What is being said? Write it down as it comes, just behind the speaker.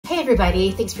Hey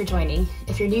everybody, thanks for joining.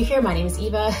 If you're new here, my name is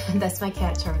Eva, and that's my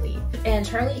cat Charlie. And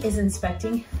Charlie is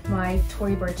inspecting my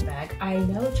Tory Burch bag. I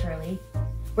know, Charlie.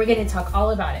 We're gonna talk all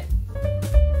about it.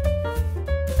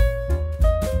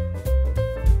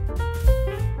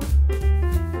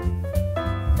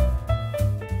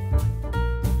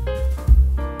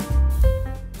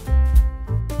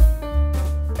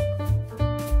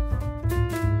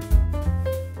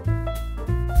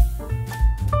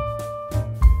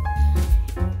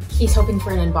 He's hoping for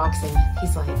an unboxing.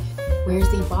 He's like, where's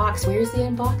the box? Where's the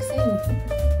unboxing?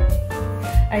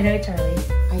 I know, Charlie.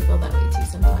 I feel that way too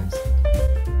sometimes.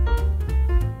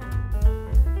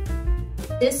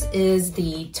 This is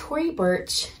the Tory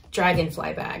Burch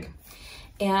Dragonfly bag.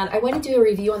 And I want to do a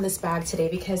review on this bag today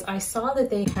because I saw that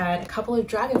they had a couple of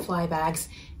Dragonfly bags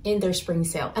in their spring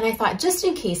sale. And I thought, just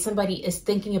in case somebody is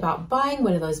thinking about buying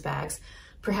one of those bags,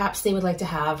 perhaps they would like to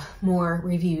have more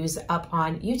reviews up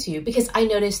on YouTube, because I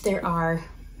noticed there are,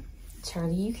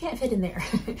 Charlie, you can't fit in there.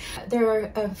 There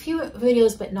are a few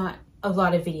videos, but not a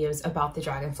lot of videos about the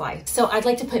Dragonfly. So I'd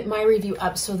like to put my review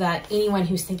up so that anyone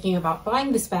who's thinking about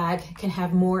buying this bag can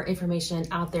have more information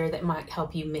out there that might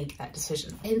help you make that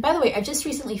decision. And by the way, I just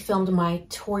recently filmed my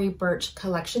Tory Burch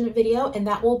collection video, and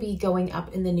that will be going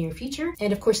up in the near future.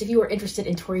 And of course, if you are interested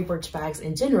in Tory Burch bags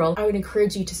in general, I would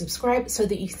encourage you to subscribe so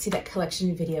that you can see that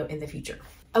collection video in the future.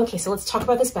 Okay, so let's talk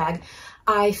about this bag.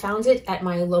 I found it at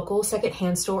my local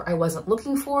secondhand store. I wasn't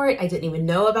looking for it. I didn't even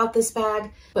know about this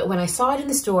bag. But when I saw it in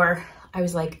the store, I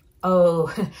was like,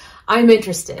 oh, I'm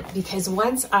interested, because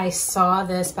once I saw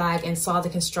this bag and saw the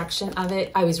construction of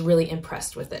it, I was really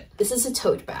impressed with it. This is a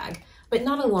tote bag, but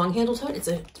not a long handle tote. It's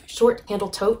a short handle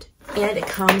tote, and it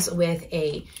comes with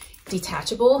a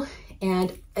detachable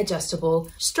and adjustable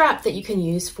strap that you can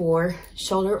use for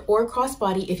shoulder or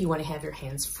crossbody if you want to have your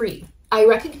hands free. I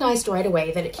recognized right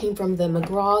away that it came from the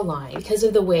McGraw line because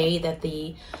of the way that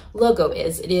the logo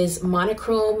is. It is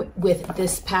monochrome with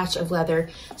this patch of leather,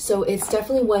 so it's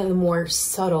definitely one of the more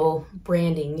subtle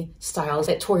branding styles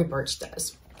that Tory Burch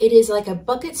does. It is like a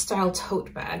bucket style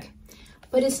tote bag,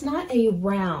 but it's not a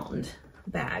round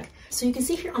bag. So you can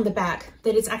see here on the back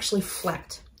that it's actually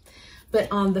flat. But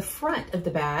on the front of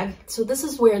the bag, so this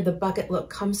is where the bucket look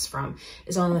comes from,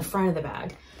 is on the front of the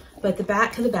bag. But the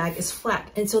back of the bag is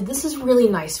flat. And so this is really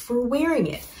nice for wearing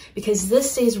it because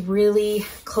this stays really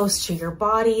close to your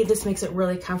body. This makes it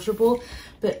really comfortable.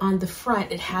 But on the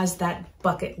front, it has that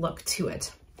bucket look to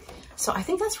it. So I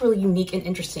think that's really unique and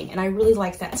interesting. And I really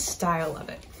like that style of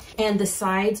it. And the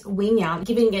sides wing out,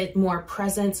 giving it more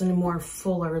presence and a more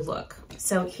fuller look.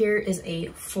 So here is a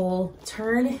full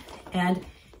turn, and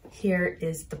here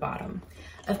is the bottom.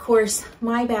 Of course,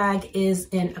 my bag is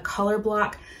in a color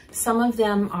block. Some of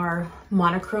them are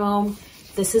monochrome.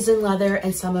 This is in leather,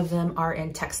 and some of them are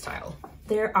in textile.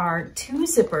 There are 2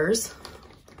 zippers.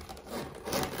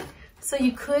 So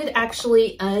you could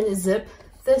actually unzip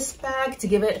this bag to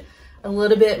give it a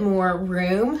little bit more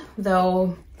room,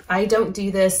 though I don't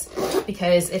do this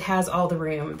because it has all the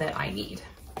room that I need.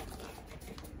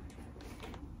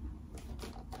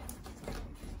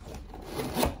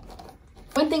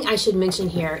 One thing I should mention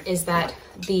here is that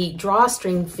the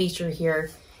drawstring feature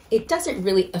here, it doesn't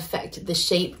really affect the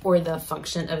shape or the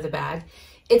function of the bag.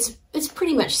 It's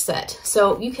pretty much set.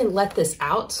 So you can let this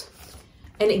out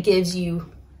and it gives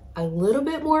you a little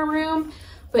bit more room,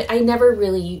 but I never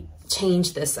really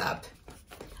change this up.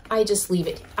 I just leave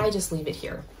it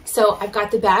here. So I've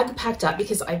got the bag packed up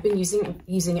because I've been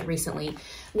using it recently.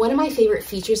 One of my favorite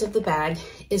features of the bag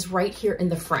is right here in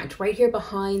the front, right here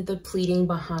behind the pleating,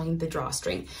 behind the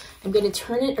drawstring. I'm going to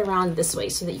turn it around this way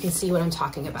so that you can see what I'm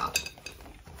talking about.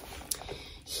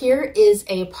 Here is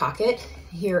a pocket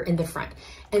here in the front.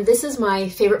 And this is my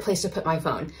favorite place to put my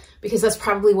phone because that's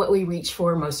probably what we reach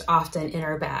for most often in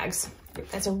our bags.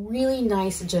 That's a really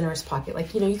nice, generous pocket.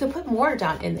 Like, you know, you can put more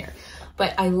down in there,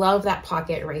 but I love that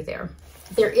pocket right there.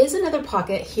 There is another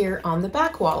pocket here on the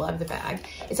back wall of the bag.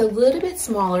 It's a little bit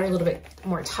smaller, a little bit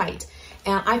more tight.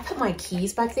 And I put my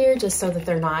keys back there just so that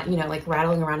they're not, you know, like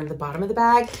rattling around in the bottom of the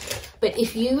bag. But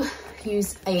if you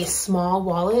use a small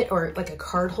wallet or like a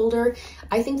card holder,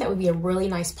 I think that would be a really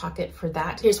nice pocket for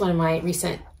that. Here's one of my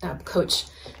recent Coach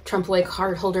Trompe-l'oeil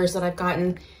card holders that I've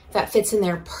gotten that fits in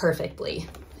there perfectly.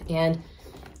 And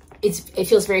it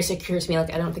feels very secure to me.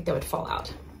 Like, I don't think that would fall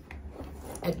out.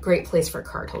 A great place for a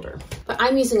card holder. But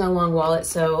I'm using a long wallet,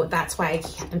 so that's why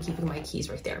I'm keeping my keys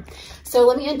right there. So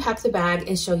let me unpack the bag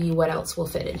and show you what else will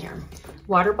fit in here.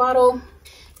 Water bottle.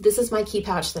 This is my key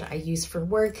pouch that I use for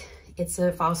work. It's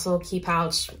a fossil key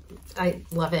pouch. I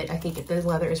love it. I think the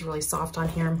leather is really soft on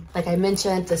here. Like I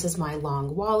mentioned, this is my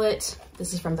long wallet.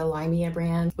 This is from the LYMIA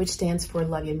brand, which stands for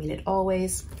Love You Mean It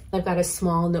Always. I've got a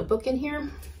small notebook in here,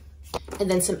 and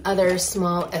then some other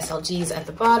small SLGs at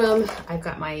the bottom. I've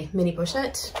got my mini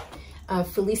pochette,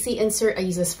 Felici insert. I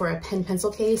use this for a pen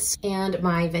pencil case, and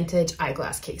my vintage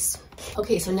eyeglass case.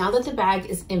 Okay, so now that the bag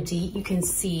is empty, you can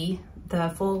see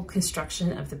the full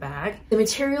construction of the bag. The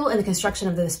material and the construction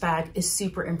of this bag is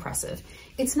super impressive.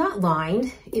 It's not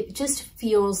lined. It just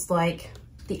feels like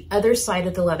the other side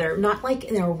of the leather, not like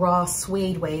in a raw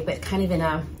suede way, but kind of in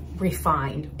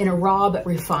a raw but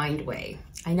refined way.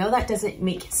 I know that doesn't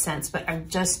make sense, but I'm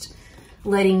just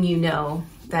letting you know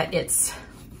that it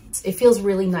feels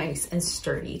really nice and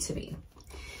sturdy to me.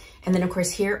 And then of course,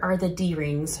 here are the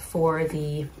D-rings for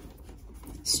the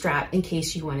strap in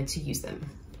case you wanted to use them.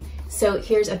 So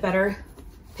here's a better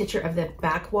picture of the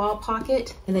back wall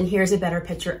pocket, and then here's a better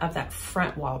picture of that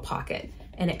front wall pocket.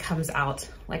 And it comes out,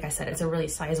 like I said, it's a really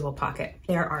sizable pocket.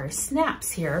 There are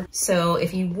snaps here. So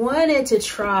if you wanted to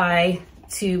try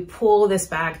to pull this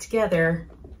bag together,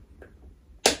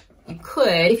 you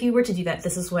could. If you were to do that,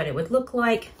 this is what it would look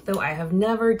like, though I have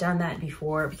never done that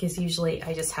before because usually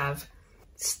I just have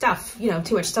stuff, you know,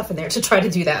 too much stuff in there to try to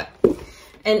do that.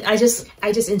 And I just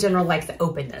in general like the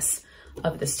openness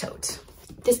of this tote.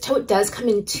 This tote does come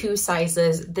in 2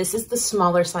 sizes. This is the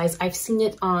smaller size. I've seen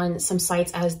it on some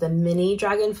sites as the mini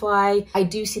Dragonfly. I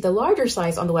do see the larger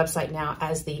size on the website now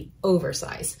as the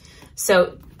oversize.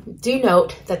 So do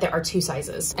note that there are 2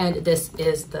 sizes, and this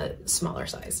is the smaller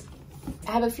size.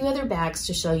 I have a few other bags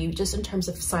to show you just in terms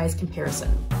of size comparison.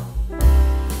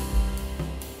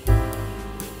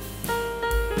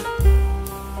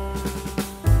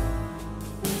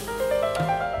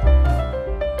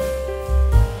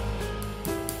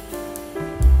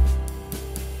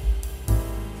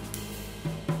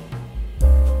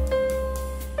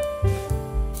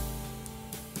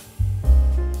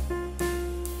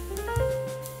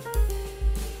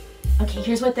 Okay,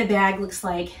 here's what the bag looks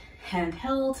like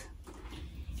handheld.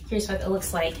 Here's what it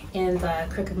looks like in the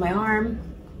crook of my arm.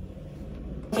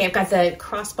 Okay, I've got the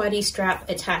crossbody strap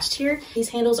attached here. These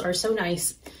handles are so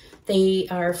nice. They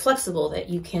are flexible that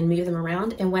you can move them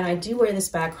around. And when I do wear this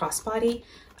bag crossbody,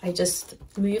 I just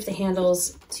move the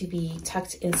handles to be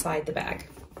tucked inside the bag.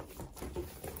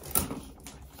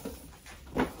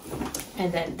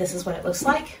 And then this is what it looks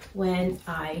like when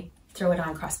I throw it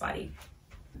on crossbody.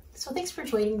 So thanks for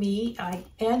joining me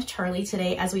and Charlie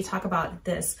today as we talk about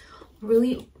this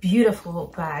really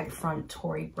beautiful bag from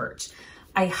Tory Burch.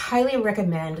 I highly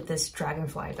recommend this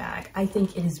Dragonfly bag. I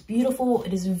think it is beautiful.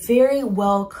 It is very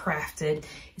well crafted.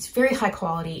 It's very high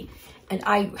quality, and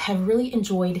I have really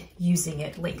enjoyed using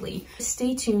it lately.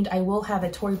 Stay tuned. I will have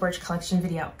a Tory Burch collection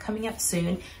video coming up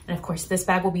soon. And of course, this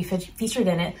bag will be featured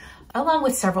in it, along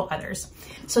with several others.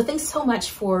 So thanks so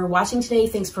much for watching today.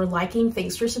 Thanks for liking,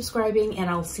 thanks for subscribing, and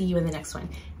I'll see you in the next one.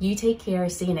 You take care.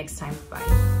 See you next time.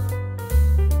 Bye.